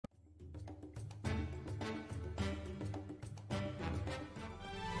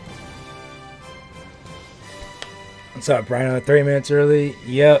What's up, Rhino? 30 minutes early?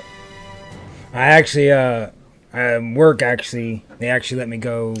 Yep. I actually, work actually, they actually let me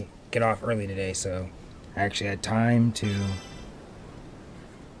go get off early today, so I actually had time to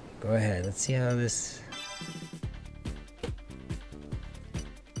go ahead. Let's see how this...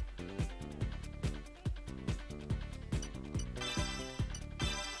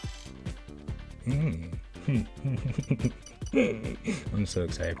 I'm so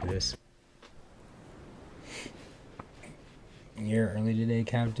excited for this. You're early today,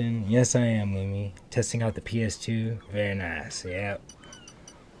 Captain? Yes, I am, Lumi. Testing out the PS2. Very nice. Yep.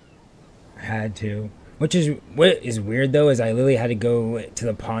 I had to. What is weird though is I literally had to go to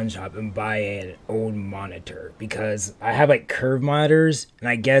the pawn shop and buy an old monitor because I have like curved monitors, and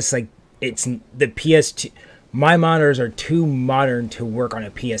I guess like it's the PS2. My monitors are too modern to work on a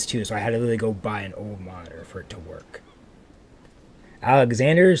PS2, so I had to literally go buy an old monitor for it to work.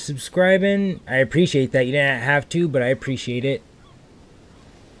 Alexander subscribing. I appreciate that. You didn't have to, but I appreciate it.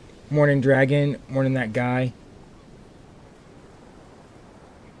 Morning, Dragon. Morning, that guy.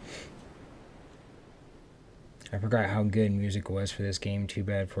 I forgot how good music was for this game. Too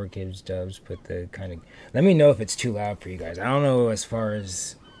bad 4Kids dubs put the kind of... Let me know if it's too loud for you guys. I don't know as far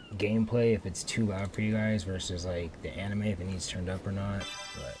as gameplay, if it's too loud for you guys versus like the anime, if it needs turned up or not.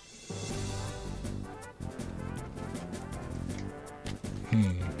 But...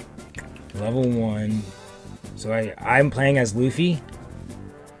 Level 1. So I'm playing as Luffy.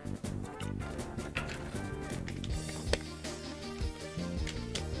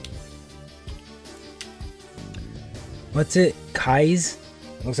 What's it? Kai's?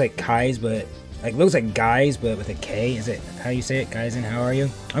 Looks like Kai's, but like looks like guys, but with a K. Is it how you say it? Guys, and how are you?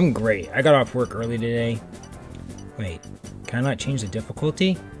 I'm great. I got off work early today. Wait, can I not change the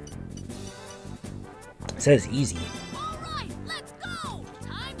difficulty? It says easy. All right, let's go.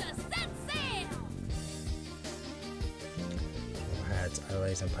 Time to set sail. Hats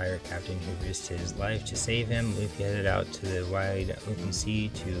idolize and pirate captain who risked his life to save him. Luffy headed out to the wide open sea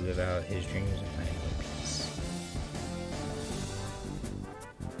to live out his dreams and find one piece.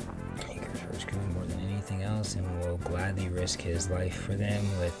 He cares for his crew more than anything else and will gladly risk his life for them.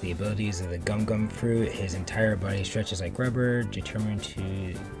 With the abilities of the gum gum fruit, his entire body stretches like rubber. Determined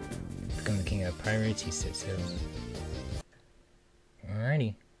to become the king of pirates, he sets sails.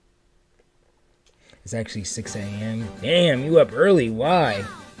 Alrighty. It's actually 6 a.m. Damn, you up early. Why?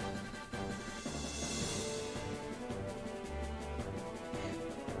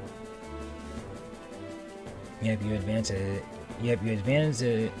 Yep, you advance it. Yep, you advance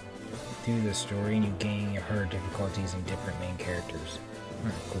it through the story and you gain harder difficulties and different main characters.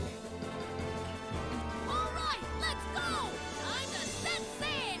 Alright, cool. Alright, let's go! Time to set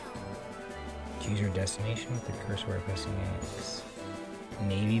sail! Choose your destination with the cursor by pressing X.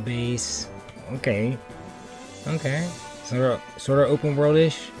 Navy base. Okay. Okay. Sort of open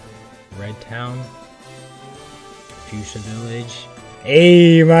world-ish. Red Town. Fuchsia Village.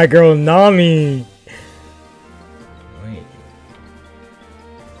 Hey, my girl Nami! Wait.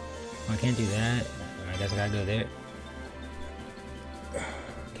 Oh, I can't do that. I guess I gotta go there.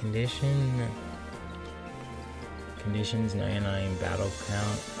 Conditions 99 battle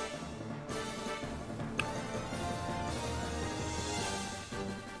count.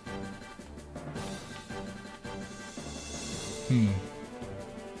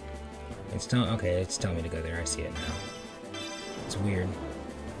 It's telling me to go there. I see it now. It's weird.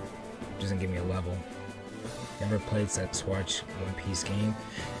 It doesn't give me a level. Never played that Swatch One Piece game.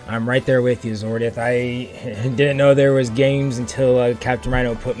 I'm right there with you, Zordith. I didn't know there was games until Captain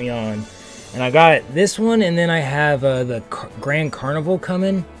Rhino put me on. And I got this one, and then I have the Grand Carnival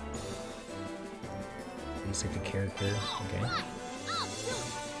coming. Basic character. Okay.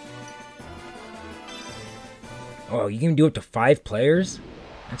 Oh, you can do up to 5 players?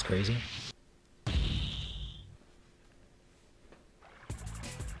 That's crazy.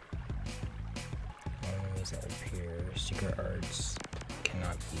 Always up here. Secret arts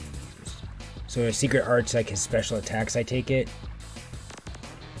cannot be used. So a secret arts like his special attacks, I take it.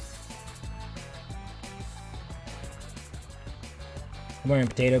 Good morning,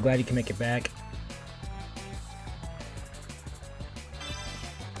 Potato. Glad you can make it back.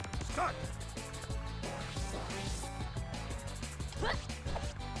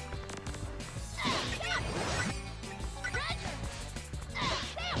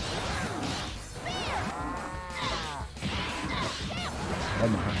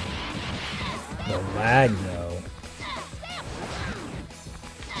 Come on. The lag, though.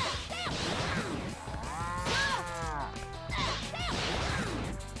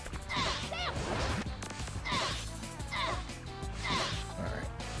 Alright.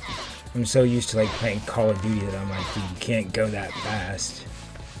 I'm so used to like playing Call of Duty that I'm like, dude, you can't go that fast.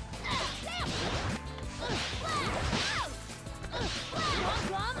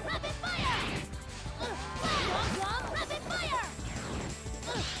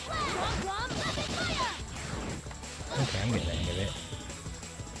 Okay, I'm getting the hang of it.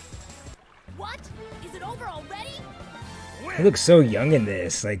 What? Is it over already? He looks so young in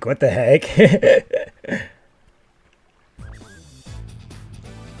this. Like, what the heck? I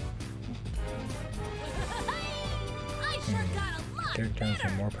sure got a lot Character better.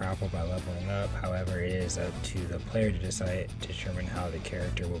 becomes more powerful by leveling up. However, it is up to the player to determine how the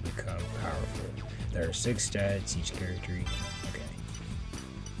character will become powerful. There are 6 stats each character. Okay.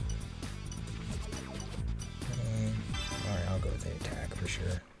 Alright, I'll go with the attack for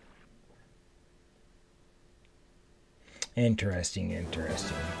sure. Interesting,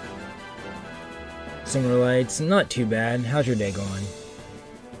 interesting. Summer lights, not too bad. How's your day going?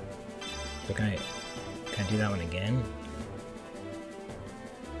 So can I do that one again?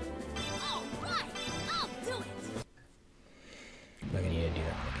 All right, I'll do it. Like I need to do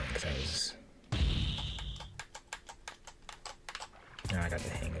that one again because I was. Now I got the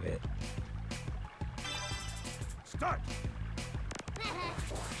hang of it. Start.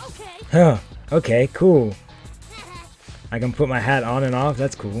 Okay. Oh, okay, cool. I can put my hat on and off.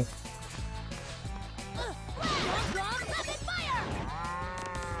 That's cool. Rapid fire.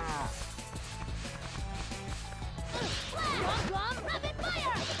 Rapid fire. Rapid fire. Rapid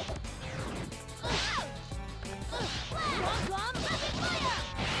fire.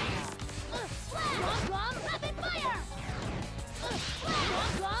 Rapid fire.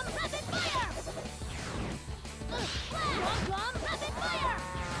 Rapid fire.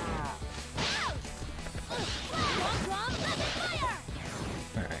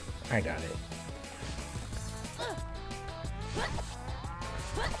 Alright, I got it. Oh,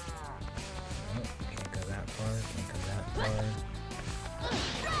 can't go that far, can't go that far.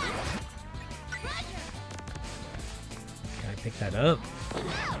 Can I pick that up?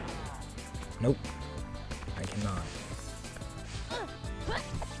 Nope. I cannot.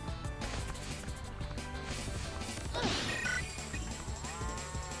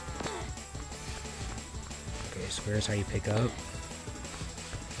 Okay, square's how you pick up.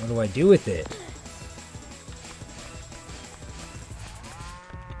 What do I do with it?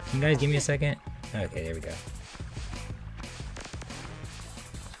 Can you guys give me a second? Okay, there we go.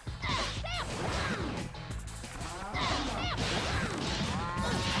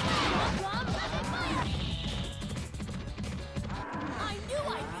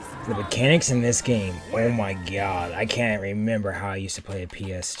 The mechanics in this game, oh my god, I can't remember how I used to play a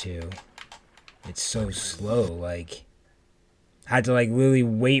PS2. It's so slow, like, I had to like literally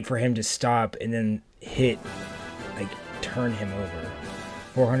wait for him to stop and then hit, like, turn him over.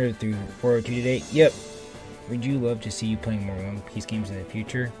 400 through 402 today? Yep. Would you love to see you playing more One Piece games in the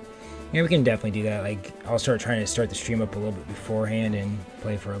future? Yeah, we can definitely do that. Like, I'll start trying to start the stream up a little bit beforehand and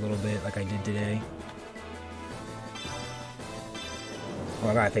play for a little bit like I did today. Oh,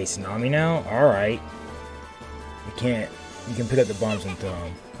 I gotta face Nami now? Alright. You can pick up the bombs and throw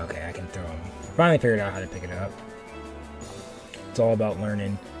them. Okay, I can throw them. Finally figured out how to pick it up. It's all about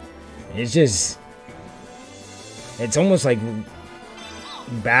learning. It's just... It's almost like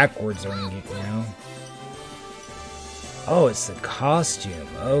backwards learning, you know? Oh, it's the costume.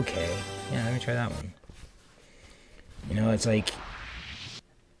 Okay. Yeah, let me try that one. You know, it's like...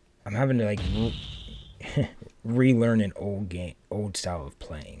 I'm having to, like... relearn an old style of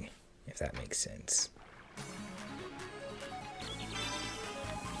playing, if that makes sense.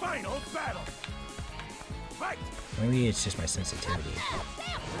 Final battle. Fight. Maybe it's just my sensitivity.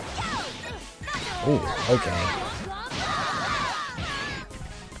 Oh, okay.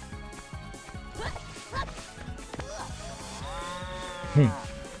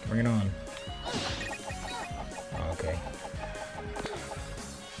 Bring it on. Oh, okay.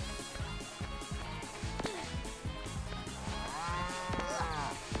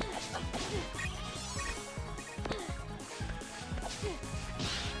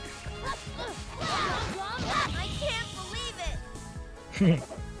 I can't believe it.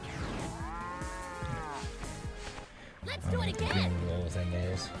 Let's do it again. Little thing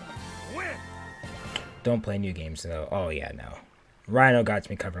is. Win. Don't play new games though. Oh yeah, no. Rhino got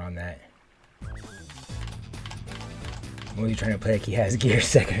me covered on that. What are you trying to play like he has Gear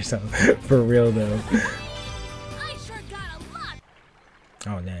Second or something? For real though. I sure got a lot.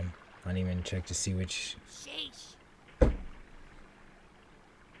 Oh damn. I didn't even check to see which. Sheesh.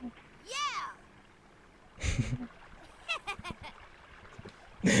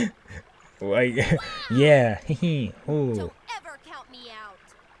 Yeah. Like, yeah. Oh. Don't ever count me out.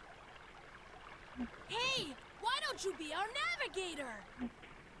 navigator.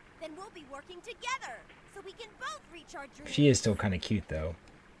 Then we'll be working together, so we can both reach our dreams. She is still kind of cute, though.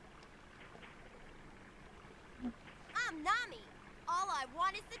 I'm Nami. All I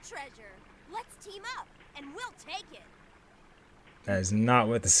want is the treasure. Let's team up, and we'll take it. That is not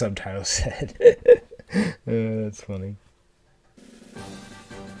what the subtitle said. That's funny.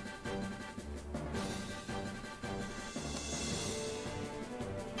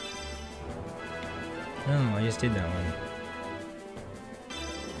 No, I just did that one.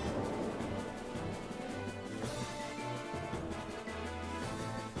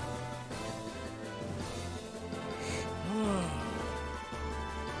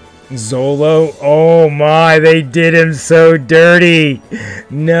 Zolo? Oh my, they did him so dirty.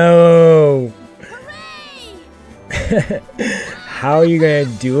 No. Hooray! How are you gonna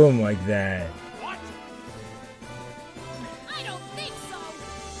do him like that? What? I don't think so.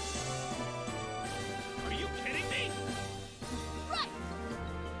 Are you kidding me? Right.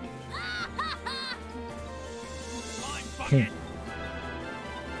 Fine, fuck it.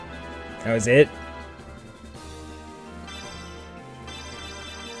 That was it?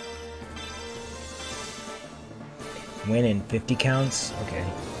 Win in 50 counts? Okay.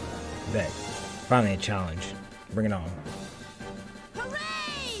 Bet. Finally a challenge. Bring it on.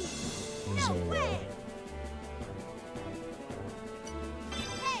 Hooray! No Zolo. way.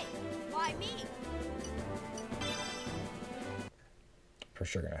 Hey, why me? For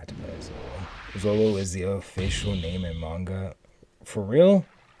sure gonna have to play Zolo. Zolo is the official name in manga. For real?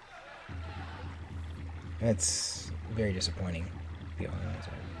 That's very disappointing, to be honest.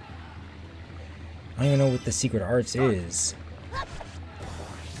 I don't even know what the secret arts is.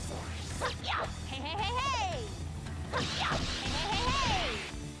 Hey, hey, hey, hey! Hey, hey, hey, hey!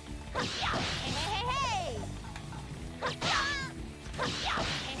 Hey, hey,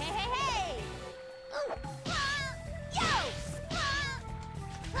 hey, hey!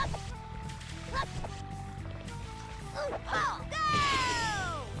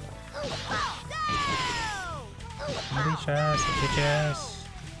 Bitch ass, bitch ass.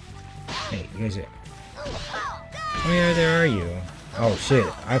 Hey, you guys are... Oh yeah, there are you. Oh shit,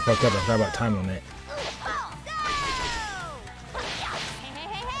 I fucked up. I forgot about time limit.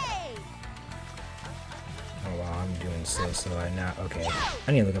 Oh wow, I'm doing so right now. Okay,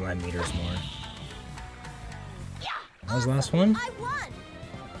 I need to look at my meters more. That was the last one? I won!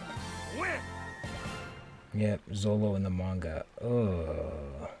 Win. Yep, Zolo in the manga.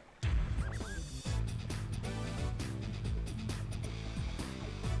 Oh.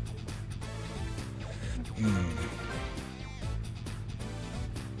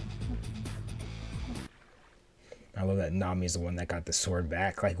 I love that Nami's the one that got the sword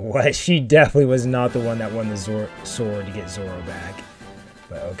back. Like, what? She definitely was not the one that won the sword to get Zoro back.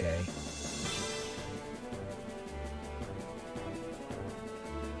 But okay.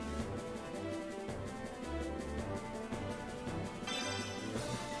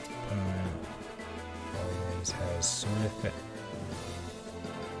 Always has sword effect.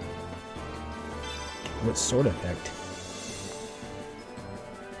 What sword effect?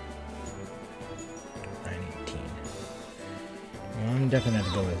 918. Well, I'm definitely have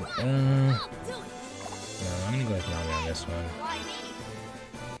to go with. No, I'm gonna go with Nami on this one. Why me?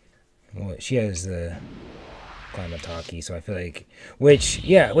 Well, she has the Klimataki, so I feel like. Which,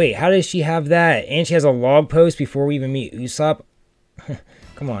 yeah, wait, how does she have that? And she has a log post before we even meet Usopp?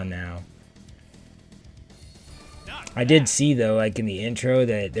 Come on now. I did see, though, like in the intro,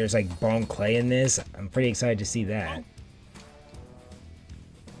 that there's like bone clay in this. I'm pretty excited to see that.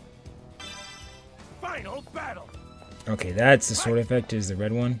 Final battle. Okay, that's the sword effect, is the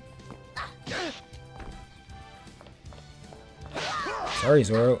red one. Sorry,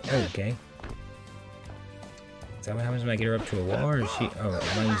 Zoro. Oh, okay. Is that what happens when I get her up to a wall, or is she... Oh,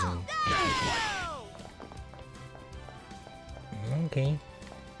 am I using... Okay.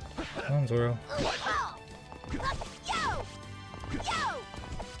 Come on, Zoro.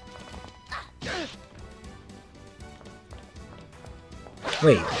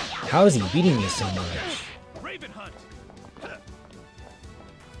 Wait, how is he beating me so much? Raven hunt.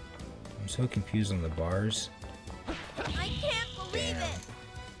 I'm so confused on the bars. I can't believe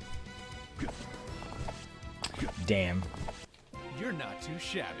it! Damn. You're not too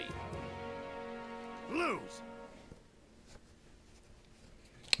shabby. Lose.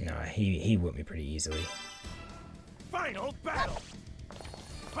 Nah, he whipped me pretty easily. Final battle.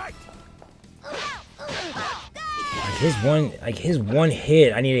 Fight. Like his one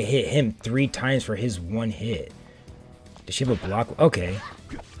hit, I need to hit him 3 times for his one hit. Does she have a block? Okay.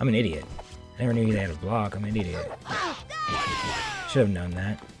 I'm an idiot. I never knew he had a block. I'm an idiot. Should have known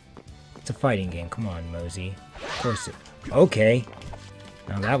that. It's a fighting game. Come on, Mozy. Of course it. Okay.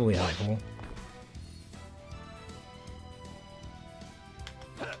 Now that will be helpful.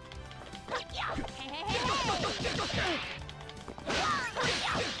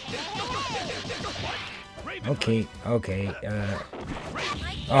 Okay, okay,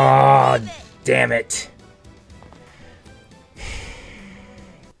 oh, damn it.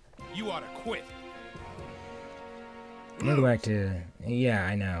 You ought to quit. I'm gonna go back to... Yeah,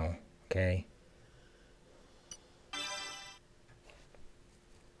 I know. Okay.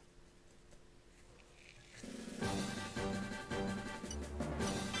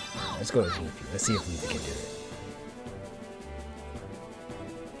 Let's go with Leafy. Let's see if Leafy can do it.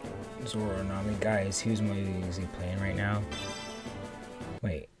 Zoro, Nami. Guys, who's Mozy is he playing right now?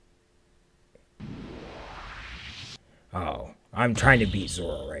 Wait. Oh. I'm trying to beat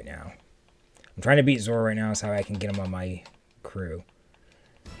Zoro right now. I'm trying to beat Zoro right now so I can get him on my crew.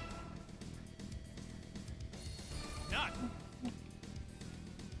 Not.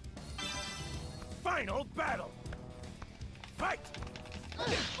 Final battle. Fight.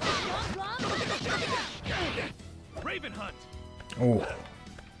 Raven hunt. Oh.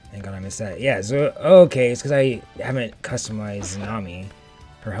 Thank God I missed that. Yeah, so, okay, it's because I haven't customized Nami.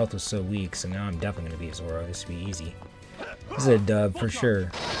 Her health was so weak, so now I'm definitely going to beat Zoro. This will be easy. This is a dub for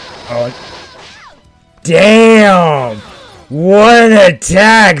sure. Oh. Damn! What an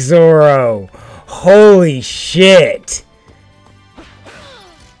attack, Zoro! Holy shit!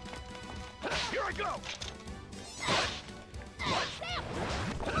 Here I go.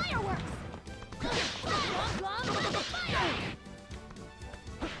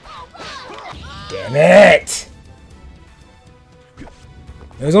 Damn it!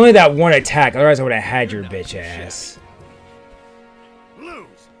 It was only that one attack, otherwise I would have had your bitch ass. Lose.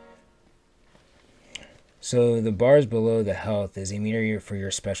 So the bars below the health is a meter for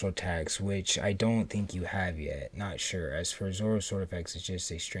your special attacks, which I don't think you have yet. Not sure. As for Zoro's sword effects, it's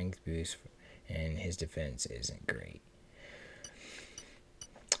just a strength boost, and his defense isn't great.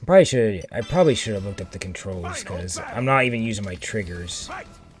 I probably should have looked up the controls because I'm not even using my triggers.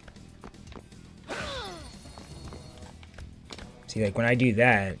 See, like when I do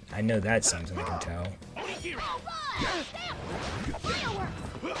that, I know that's something I can tell.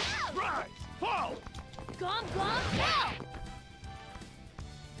 Rise. Fall. Oh,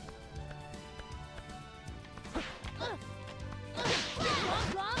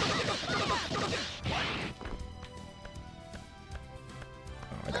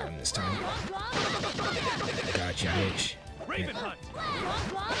 I got him this time. Gotcha, bitch. Raven hunt.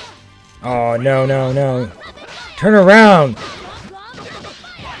 Oh, no, no, no. Turn around!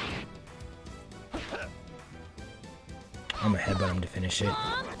 I'm gonna headbutt him to finish it.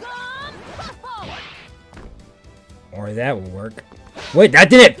 Or that will work. Wait, that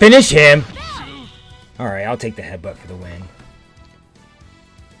didn't finish him! Alright, I'll take the headbutt for the win.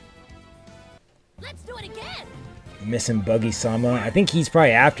 Let's do it again. Missing Buggy-sama. I think he's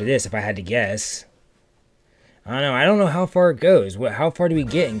probably after this, if I had to guess. I don't know. I don't know how far it goes. How far do we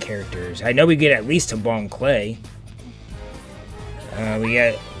get in characters? I know we get at least to Bon Clay. We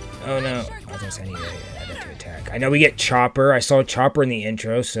get... Oh, no. I was gonna say I need to add that to attack. I know we get Chopper. I saw Chopper in the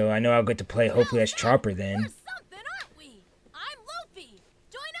intro, so I know I'll get to play. Hopefully that's Chopper then. We're something, aren't we? I'm Luffy.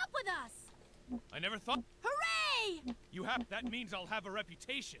 Join up with us. I never thought. Hooray! You have. That means I'll have a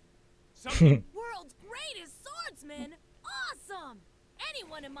reputation. Some. World's greatest swordsman. Awesome.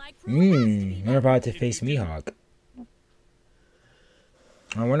 Anyone in my crew has to be I'm about to face Mihawk.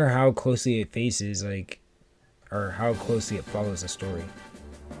 I wonder how closely it faces, like, or how closely it follows the story.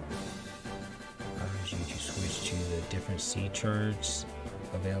 Allows you to switch to the different sea charts.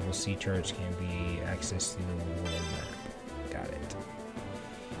 Available sea charts can be accessed through the world map. Got it.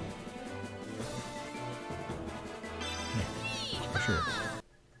 Yeah, for sure.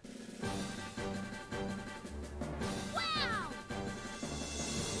 Wow!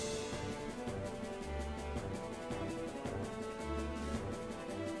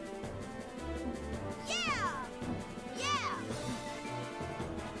 Yeah! Yeah!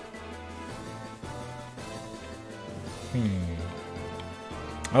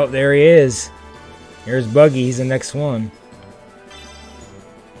 Oh, there he is. Here's Buggy. He's the next one.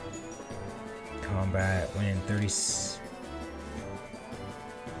 Combat. Win in 30 seconds.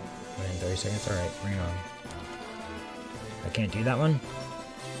 Alright, bring it on. I can't do that one?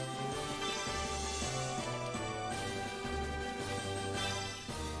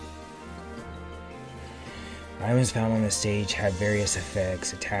 Items found on the stage have various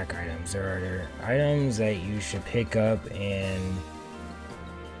effects. Attack items. There are items that you should pick up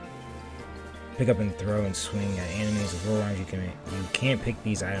Pick up and throw and swing at enemies with roll arms. You can't pick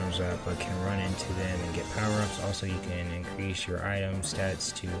these items up, but can run into them and get power-ups. Also, you can increase your item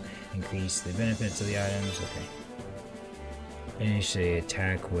stats to increase the benefits of the items. Okay. Finish the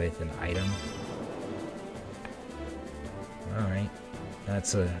attack with an item. Alright. I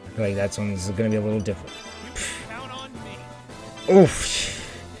feel like that one's gonna be a little different. Count on me.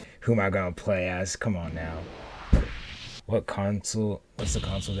 Oof. Who am I gonna play as? Come on now. What console? What's the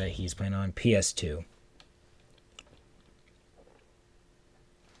console that he's playing on? PS2.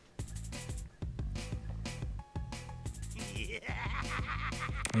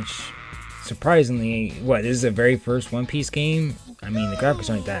 Which, surprisingly, what? This is the very first One Piece game? I mean, the graphics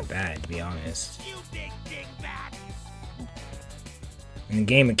aren't that bad, to be honest. And the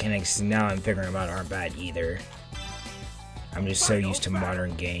game mechanics, now I'm figuring about, aren't bad either. I'm just so used to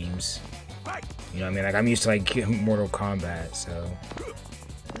modern games. You know what I mean? Like, I'm used to, like, Mortal Kombat, so...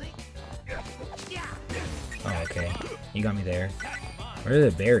 Oh, okay. You got me there. What are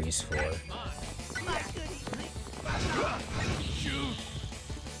the berries for?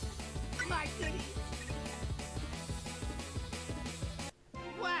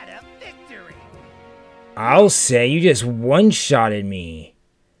 What a victory! I'll say you just one-shotted me.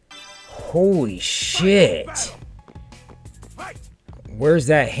 Holy shit. Where's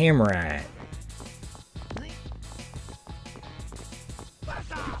that hammer at?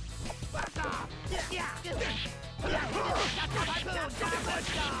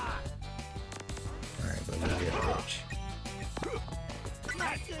 Alright, but you're a bitch.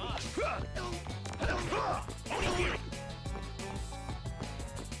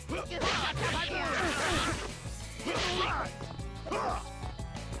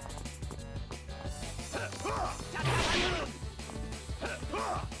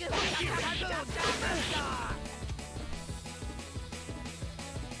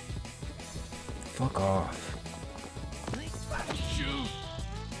 Fuck off.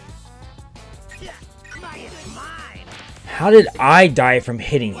 How did I die from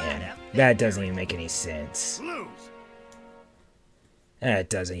hitting him? That doesn't even make any sense. That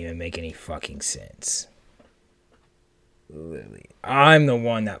doesn't even make any fucking sense. Literally. I'm the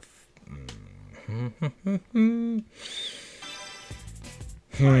one that...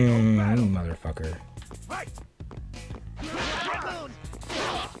 Motherfucker.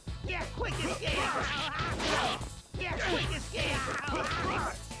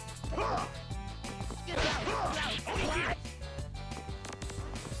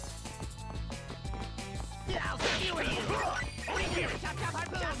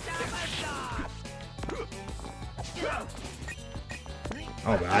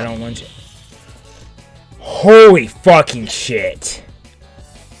 Oh, but I don't want you. Holy fucking shit.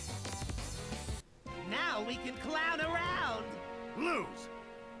 Now we can clown around. Lose.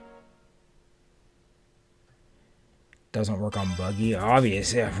 Doesn't work on Buggy,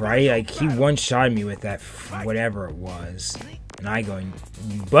 obvious, yeah, right? Like, he one-shot me with that whatever it was. And I going,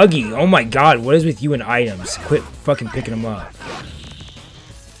 Buggy, oh my god, what is with you and items? Quit fucking picking them up.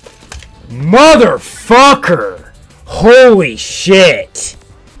 Motherfucker! Holy shit!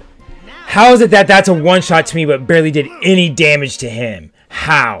 How is it that that's a one-shot to me but barely did any damage to him?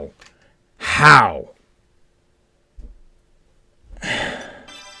 How? How? Like,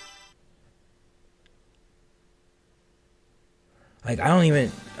 I don't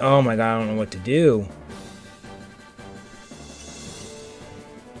even... Oh my god, I don't know what to do.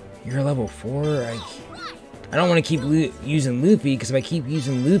 You're level 4? I don't want to keep using Luffy, because if I keep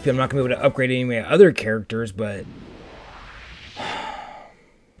using Luffy, I'm not going to be able to upgrade any of my other characters, but...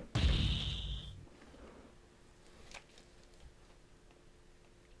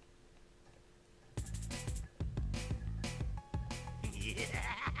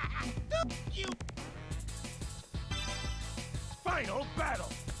 Final battle.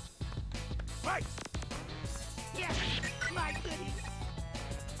 Fight. Yes, my goodies.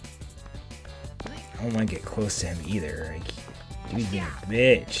 I don't want to get close to him either. Like, he's being a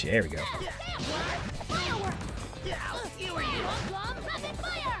bitch. There we go.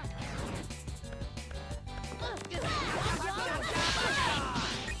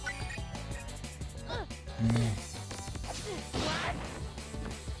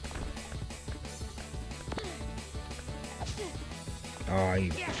 Oh,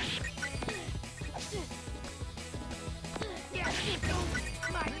 you...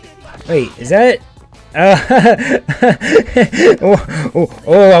 Wait, is that... oh,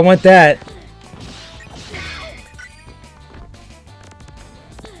 I want that.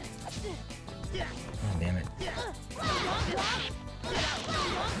 Oh, damn it.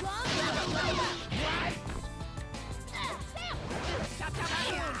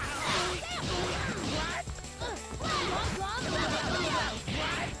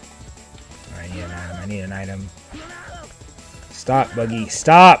 need an item. Stop, Buggy.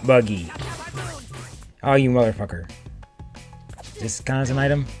 Stop, Buggy. Oh, you motherfucker. This counts as an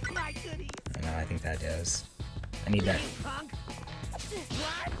item? My goodies. No, I think that does. I need that. Punk.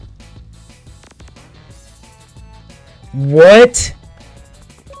 What?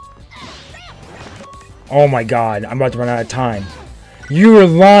 Oh my god, I'm about to run out of time. You are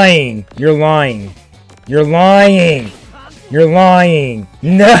lying. You're lying. You're lying. You're lying.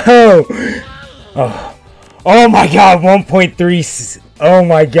 No. Oh. Oh my god, 1.3. Oh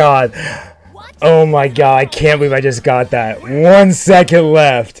my god. Oh my god, I can't believe I just got that. 1 second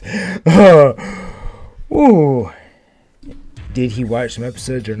left. Ooh. Did he watch some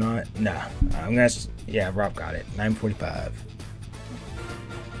episodes or not? No. I'm gonna. Yeah, Rob got it. 9:45.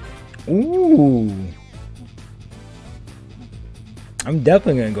 Ooh. I'm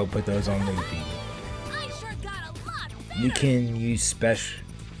definitely gonna go put those on repeat. I sure got a lot You better. can use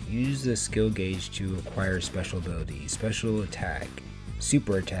the skill gauge to acquire special abilities. Special attack.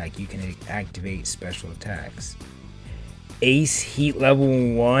 Super attack. You can activate special attacks. Ace heat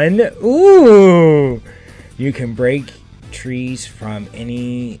level 1. Ooh. You can break trees from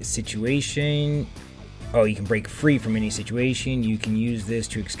any situation. Oh, you can break free from any situation. You can use this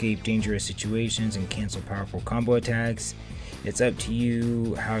to escape dangerous situations and cancel powerful combo attacks. It's up to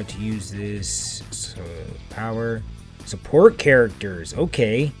you how to use this. So, power. Support characters.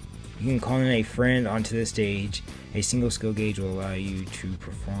 Okay. You can call in a friend onto the stage. A single skill gauge will allow you to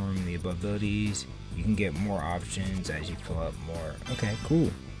perform the above abilities. You can get more options as you fill up more. Okay, cool.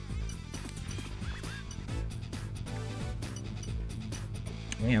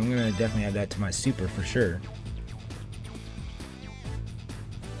 Yeah, I'm gonna definitely add that to my super for sure.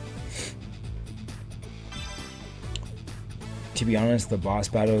 To be honest, the boss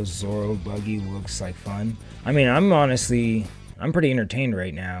battle Zoro Buggy looks like fun. I mean, I'm pretty entertained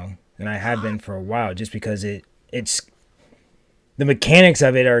right now, and I have been for a while, just because it's the mechanics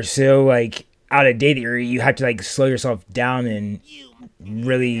of it are so like out of date that you have to like slow yourself down and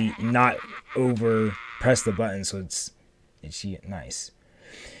really not over press the button, so it's nice.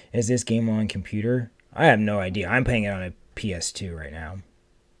 Is this game on computer? I have no idea. I'm playing it on a PS2 right now.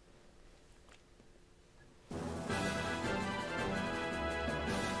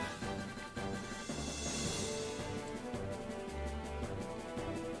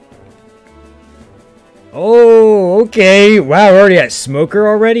 Oh, okay. Wow, we're already at Smoker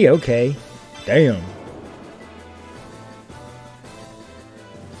already? Okay. Damn.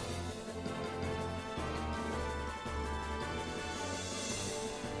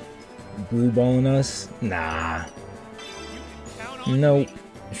 Blue balling us? Nah. Nope.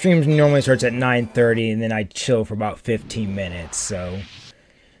 Streams normally starts at 9:30 and then I chill for about 15 minutes, so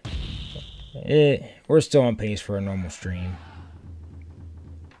we're still on pace for a normal stream.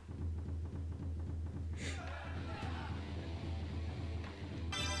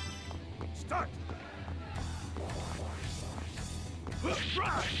 Start.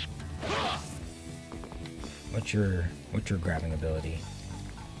 What's your grabbing ability?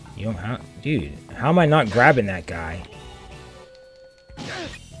 You don't have, dude. How am I not grabbing that guy?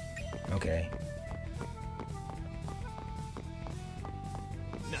 Okay.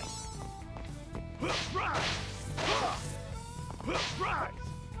 Nice.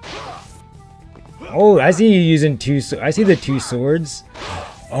 Oh, I see you using I see the 2 swords.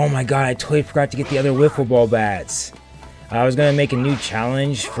 Oh my god, I totally forgot to get the other wiffle ball bats. I was gonna make a new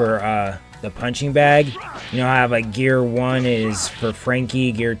challenge for the punching bag. You know how I have like gear 1 is for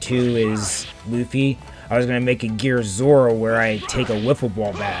Frankie, gear 2 is Luffy. I was gonna make a gear Zoro where I take a wiffle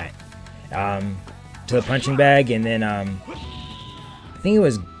ball bat to the punching bag, and then I think it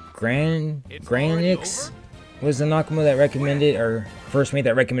was Granix was the Nakama that recommended, or first mate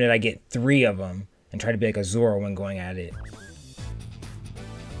that recommended I get 3 of them and try to be like a Zoro when going at it.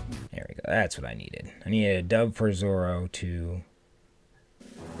 There we go. That's what I needed. I needed a dub for Zoro to.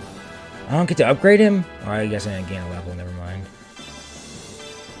 I don't get to upgrade him? Oh, I guess I didn't gain a level. Never mind.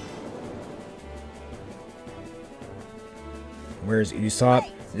 Where's Usopp?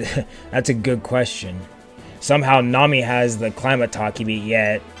 That's a good question. Somehow Nami has the climate talk he beat,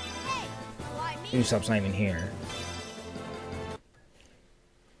 yet Usopp's not even here.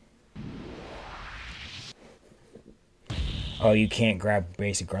 Oh, you can't grab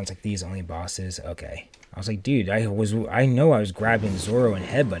basic grunts like these, only bosses? Okay. I was like, dude, I know I was grabbing Zoro and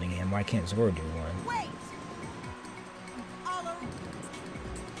headbutting him. Why can't Zoro do one? Wait. All over.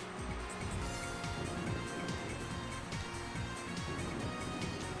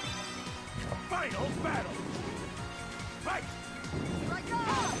 Final battle. Fight. Here I go.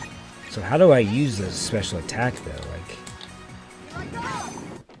 So how do I use the special attack though? Like, Here I go.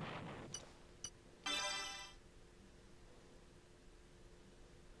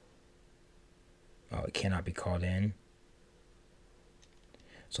 it cannot be called in.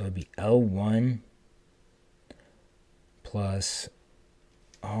 So it'd be L1 plus...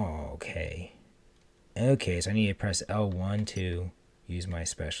 Oh, okay. Okay, so I need to press L1 to use my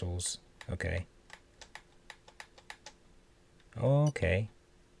specials. Okay. Okay.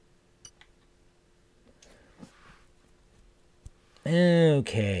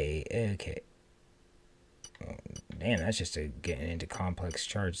 Okay. Oh, damn, that's just getting into complex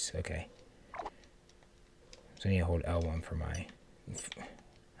charts. Okay. So I need to hold L1 for my...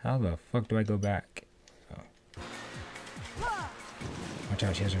 How the fuck do I go back? Oh. Watch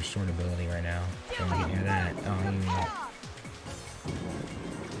out, she has her sword ability right now. Don't get near that. Oh,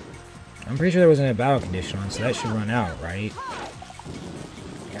 I'm pretty sure there wasn't a battle condition on, so that should run out, right?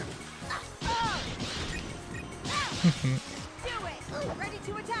 Yeah.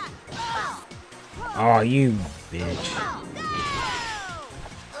 Oh, you bitch.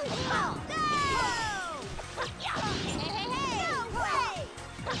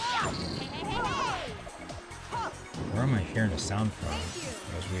 Where am I hearing the sound from?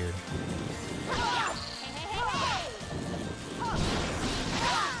 That was weird.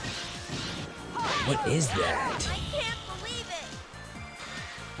 What is that? I can't believe it.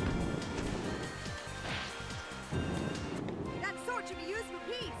 That sword should be used for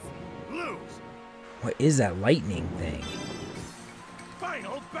peace. Lose. What is that lightning thing?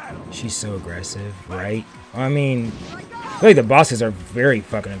 Final battle. She's so aggressive, right? I mean, I feel like the bosses are very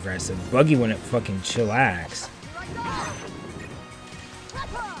fucking aggressive. Buggy wouldn't fucking chillax.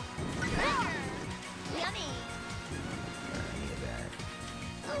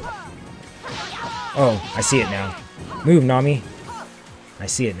 Oh, I see it now. Move, Nami. I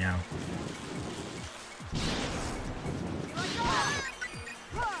see it now.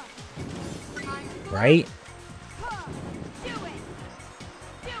 Right?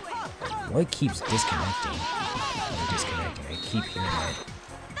 What keeps disconnecting? I'm disconnecting. I keep hearing it.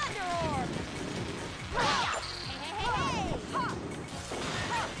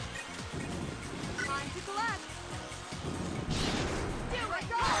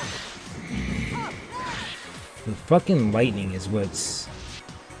 The fucking lightning is what's...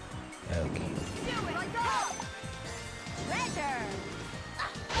 Okay.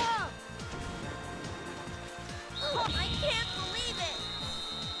 I can't believe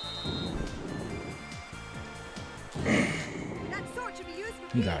it. That sword should be used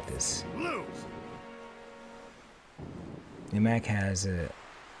for You got this. Lose. The Mac has a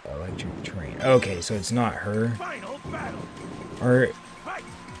electric terrain. Okay, so it's not her. Final battle. Or Fight.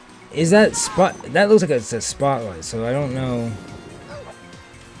 is that spot? That looks like it's a spotlight. So I don't know. There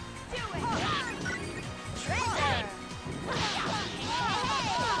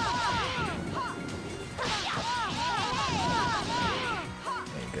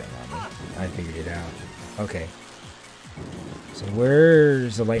you go, Mommy. I figured it out. Okay. So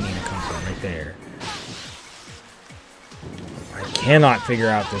where's the lightning gonna come from? Right there. I cannot figure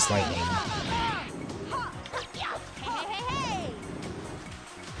out this lightning.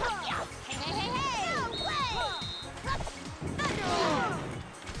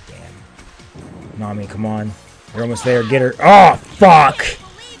 Damn. Nami, come on. You're almost there. Get her. Oh, fuck!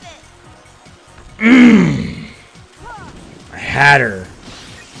 I had her.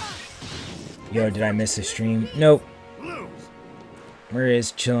 Yo, did I miss the stream? Nope. Lose. Where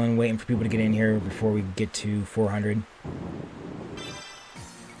is chilling, waiting for people to get in here before we get to 400.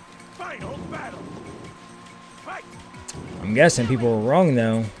 Final battle. Fight. I'm guessing people were wrong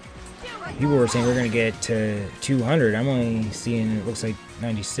though. People were saying we're gonna get to 200. I'm only seeing it looks like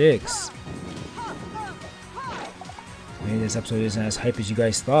 96. Maybe this episode isn't as hype as you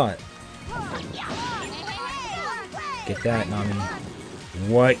guys thought. Get that, Nami.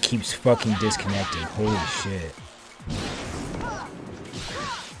 What keeps fucking disconnecting? Holy shit.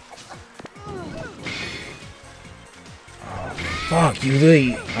 Oh, fuck, you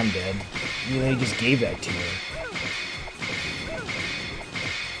literally... I'm dead. You literally just gave that to her.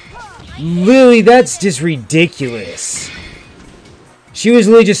 Lily, that's just ridiculous. She was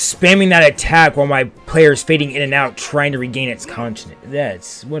literally just spamming that attack while my player's fading in and out trying to regain its consciousness.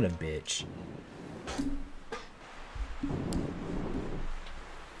 That's... what a bitch.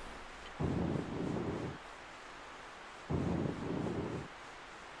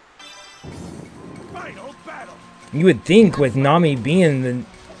 Final battle. You would think with Nami being the...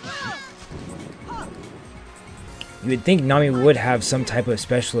 You would think Nami would have some type of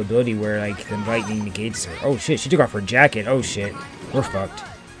special ability where, like, the lightning negates her. Oh, shit. She took off her jacket. Oh, shit. We're fucked.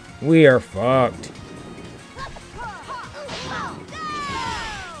 We are fucked.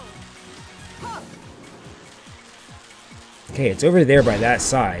 Okay, it's over there by that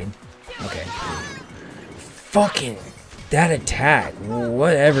side. Okay. fucking that attack.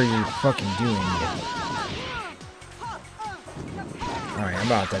 Whatever you're fucking doing. Alright, I'm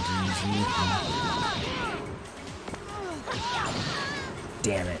about to use Luffy.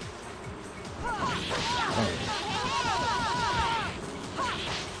 Damn it. Oh.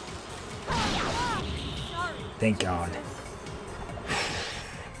 Thank God.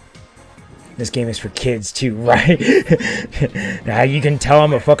 This game is for kids too, right? Now you can tell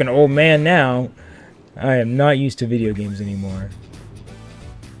I'm a fucking old man now. I am not used to video games anymore.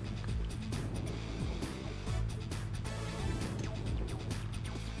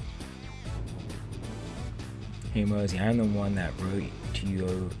 Hey Mozy, I'm the one that wrote to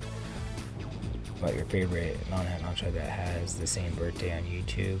you about your favorite non-Hanacha that has the same birthday on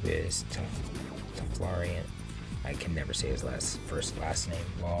YouTube is Florian. I can never say his last name.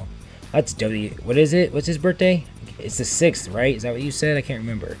 Well, that's W. What is it? What's his birthday? It's the 6th, right? Is that what you said? I can't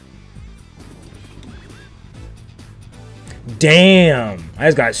remember. Damn! I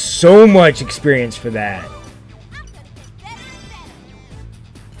just got so much experience for that.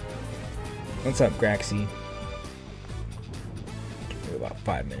 What's up, Graxy? About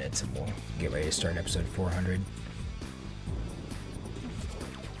 5 minutes and we'll get ready to start episode 400.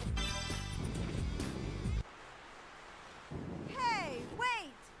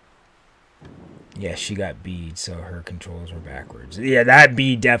 Yeah, she got beads, so her controls were backwards. Yeah, that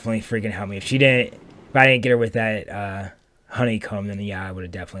bead definitely freaking helped me. If I didn't get her with that honeycomb, then yeah, I would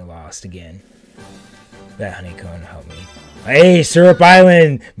have definitely lost again. That honeycomb helped me. Hey, Syrup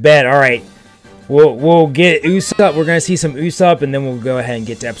Island! Bet, alright. We'll get Usopp. We're gonna see some Usopp, and then we'll go ahead and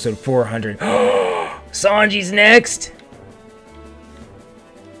get to episode 400. Sanji's next!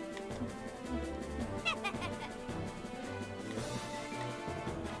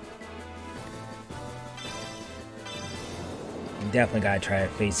 Definitely gotta try to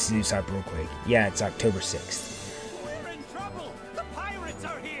face Usopp real quick. Yeah, it's October 6th. We're in trouble! The pirates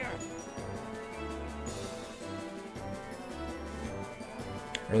are here!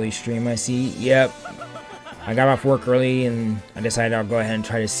 Early stream, I see. Yep. I got off work early, and I decided I'll go ahead and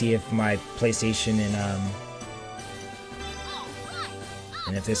try to see if my PlayStation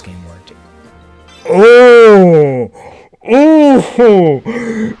and if this game worked. Oh! Oh!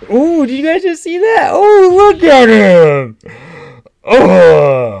 Oh! Did you guys just see that? Oh, look at him!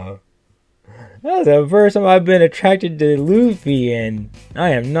 Oh! That's the first time I've been attracted to Luffy, and I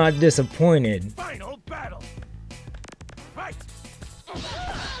am not disappointed. Final battle. Fight.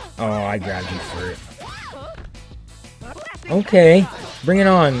 Oh, I grabbed you for it. Okay, bring it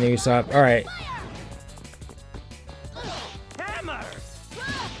on, Usopp. All right. Hammer!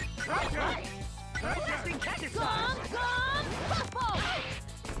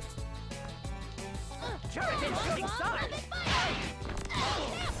 Shooting stars!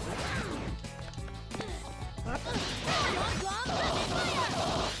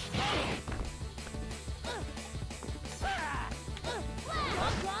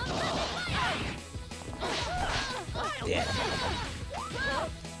 Damn.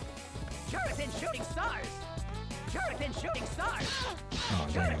 Shuriken shooting stars! Shuriken shooting stars! Oh,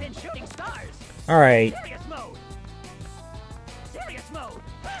 damn. Shuriken shooting stars! All right. Serious mode! Serious mode!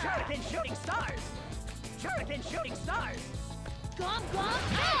 Shuriken shooting stars! Shuriken shooting stars! Gum, gum,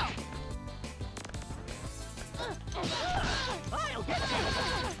 ow! I'll get you!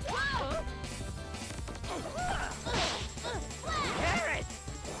 Carrot!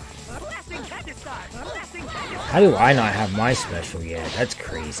 Blasting cactus stars! Blasting cactus stars! How do I not have my special yet? That's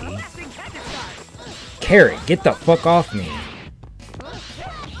crazy. Blasting cactus stars! Carrot, get the fuck off me.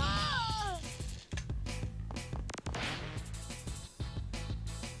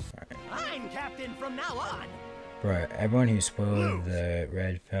 I'm captain from now on! Bro, everyone who spoiled the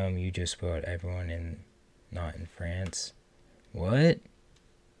red film, you just spoiled everyone not in France. What?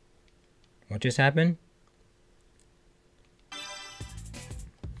 What just happened?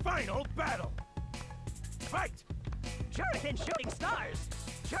 Final battle. Fight. Shuriken shooting stars!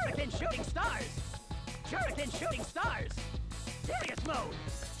 Shuriken shooting stars! Shuriken shooting stars! Serious mode!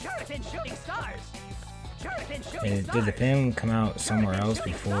 Shuriken shooting stars! Shuriken shooting stars! Did the film come out somewhere else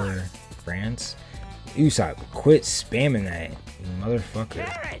before France? Usopp, quit spamming that, you motherfucker.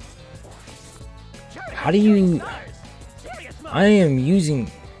 Carrot! How do you... I am using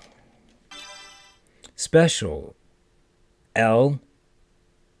special L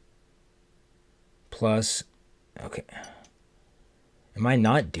plus... Okay. Am I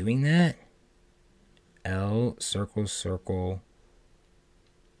not doing that? L, circle, circle,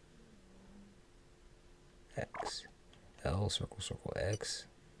 X. L, circle, circle, X.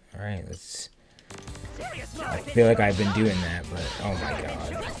 Alright, let's... I feel like I've been doing that, but oh my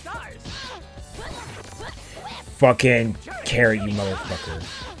god. fucking carrot, you motherfucker.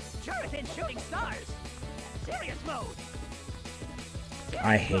 Shuriken shooting stars. Serious mode.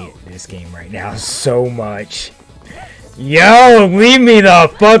 I hate this game right now so much. Yo, leave me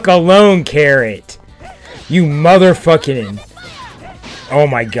the fuck alone, carrot. You motherfucking... Oh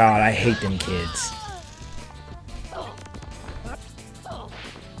my god, I hate them kids.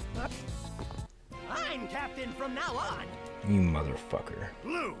 I'm captain from now on. You motherfucker.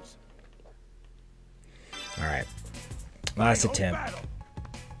 Lose. Alright. Last attempt. Battle.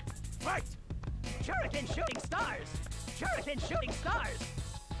 Fight. Shuriken shooting stars. Shuriken shooting stars.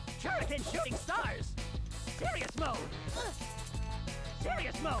 Shuriken shooting stars. Serious mode.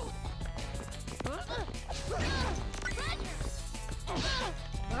 Serious mode.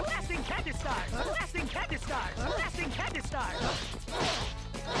 Blasting candy stars. Blasting candy stars. Blasting candy stars.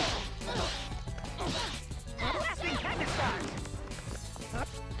 Blasting candy stars.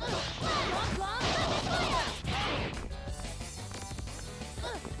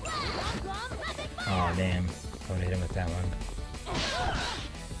 Oh damn. I would've hit him with that one.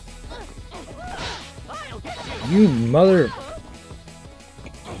 I'll get You mother...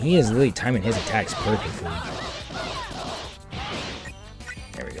 He is really timing his attacks perfectly.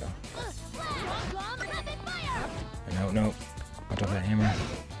 There we go. No, no. Watch out for that hammer.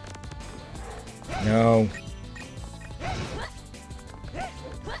 No.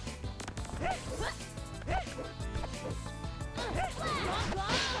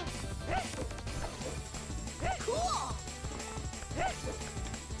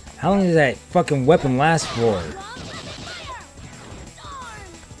 How long does that fucking weapon last for?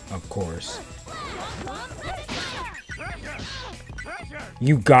 Of course.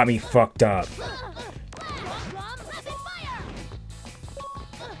 You got me fucked up.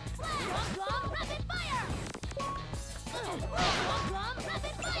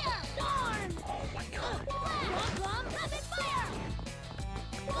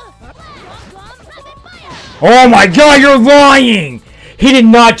 Oh my god, you're lying! He did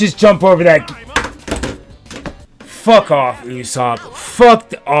not just jump over that. Fuck off, Usopp.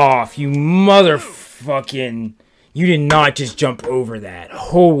 Fucked off, you motherfucking... You did not just jump over that.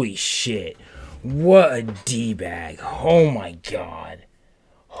 Holy shit. What a D-bag. Oh my god.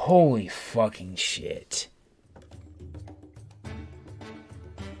 Holy fucking shit.